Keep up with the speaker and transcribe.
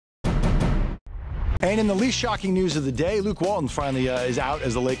And in the least shocking news of the day, Luke Walton finally is out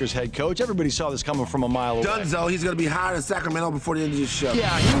as the Lakers head coach. Everybody saw this coming from a mile away. Dunzo, he's going to be hired in Sacramento before the end of this show.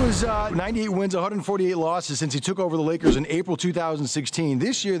 Yeah, he was 98 wins, 148 losses since he took over the Lakers in April 2016.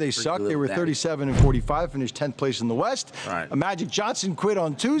 This year they sucked. They were 37-45, finished 10th place in the West. Right. Magic Johnson quit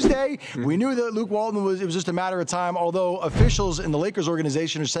on Tuesday. We knew that Luke Walton it was just a matter of time, although officials in the Lakers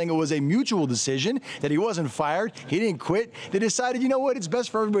organization are saying it was a mutual decision, that he wasn't fired. He didn't quit. They decided, you know what, it's best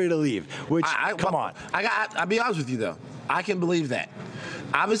for everybody to leave, which, come on. I'll be honest with you, though. I can believe that.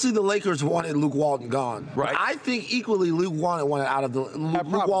 Obviously, the Lakers wanted Luke Walton gone. Right. I think equally Luke Walton wanted out of the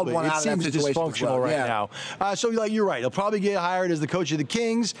Luke Walton wanted out of that situation. It seems dysfunctional right now. So you're right. He'll probably get hired as the coach of the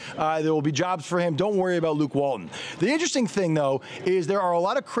Kings. There will be jobs for him. Don't worry about Luke Walton. The interesting thing, though, is there are a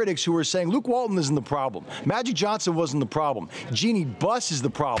lot of critics who are saying Luke Walton isn't the problem. Magic Johnson wasn't the problem. Jeannie Buss is the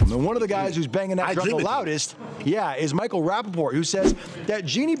problem. And one of the guys who's banging that drum the loudest, is Michael Rappaport, who says that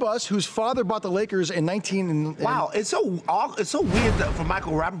Jeannie Buss, whose father bought the Lakers in 19... Wow, it's so weird for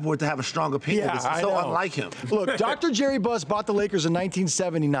Michael Rappaport to have a strong opinion. Yeah, it's so unlike him. Look, Dr. Jerry Buss bought the Lakers in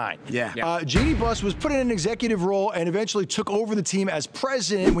 1979. Jeannie Buss was put in an executive role and eventually took over the team as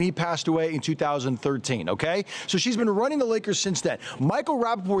president when he passed away in 2013, okay? So she's been running the Lakers since then. Michael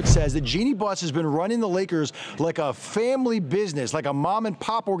Rappaport says that Jeannie Buss has been running the Lakers like a family business, like a mom and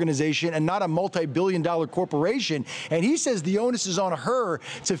pop organization and not a multi-billion-dollar corporation. And he says the onus is on her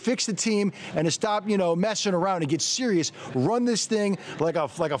to fix the team and to stop, messing around and get serious. Run this thing like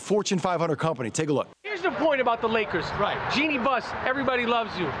a Fortune 500 company. Take a look. Here's the point about the Lakers. Right. Jeannie Buss, everybody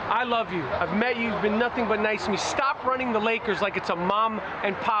loves you. I love you. I've met you. You've been nothing but nice to me. Stop running the Lakers like it's a mom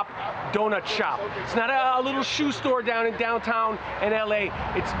and pop donut shop. It's not a little shoe store down in downtown in LA.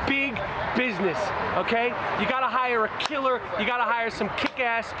 It's big business, okay? You gotta hire a killer. You gotta hire some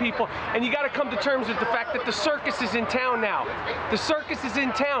kick-ass people. And you gotta come to terms with the fact that the circus is in town now. The circus is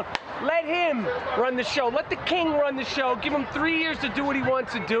in town. Let him run the show. Let the king run the show. Give him 3 years to do what he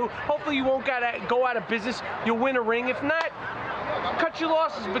wants to do. Hopefully you won't go out of business. You'll win a ring. If not, cut your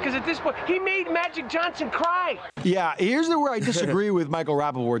losses, because at this point, he made Magic Johnson cry. Yeah, here's where I disagree with Michael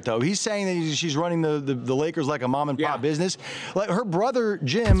Rappaport, though. He's saying that she's running the Lakers like a mom and pop business. Like her brother,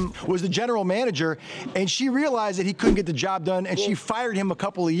 Jim, was the general manager, and she realized that he couldn't get the job done, and she fired him a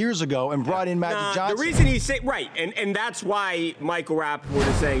couple of years ago and brought in Magic Johnson. The reason he's saying, and that's why Michael Rappaport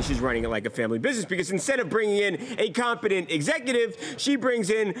is saying she's running it like a family business, because instead of bringing in a competent executive, she brings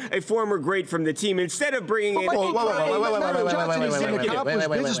in a former great from the team. Instead of bringing in...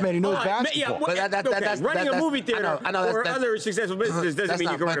 businessman. He knows basketball. That's running a movie theater or other successful businesses doesn't mean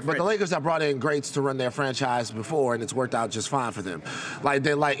you can run a franchise. But the Lakers have brought in greats to run their franchise before, and it's worked out just fine for them.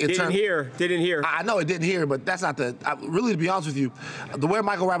 Didn't hear. I know it didn't hear, but that's not the. Really, to be honest with you, the way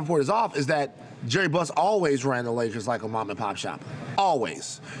Michael Rappaport is off is that Jerry Buss always ran the Lakers like a mom and pop shop.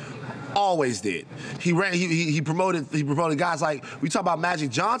 Always did. He promoted guys like, we talk about Magic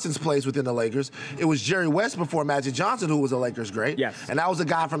Johnson's place within the Lakers. It was Jerry West before Magic Johnson who was a Lakers great. Yes. And that was a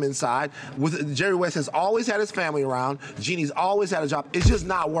guy from inside. Jerry West has always had his family around. Jeannie's always had a job. It's just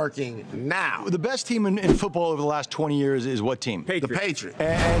not working now. The best team in football over the last 20 years is what team? Patriots. The Patriots.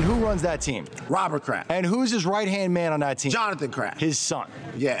 And who runs that team? Robert Kraft. And who's his right-hand man on that team? Jonathan Kraft. His son.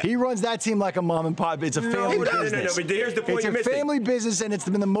 Yeah. He runs that team like a mom and pop. It's a family business. No, but here's the point you're missing. It's a family business, and it's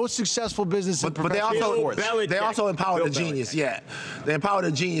been the most successful business in professional sports. They also empowered a genius. Yeah. They empowered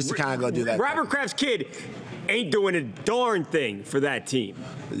a genius to kind of go do that. Robert Kraft's kid ain't doing a darn thing for that team.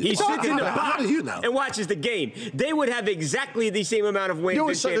 He sits in the box and watches the game. They would have exactly the same amount of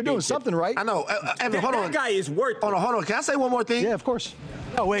wins. They're doing something right. I know. Evan, hold on. That guy is worth it. Hold on. Can I say one more thing? Yeah, of course.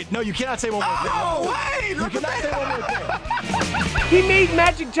 Oh, wait. No, you cannot say one more thing. Oh, wait. You cannot say one more thing. He made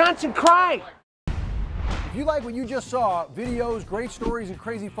Magic Johnson cry. If you like what you just saw, videos, great stories, and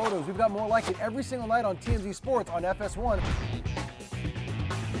crazy photos, we've got more like it every single night on TMZ Sports on FS1.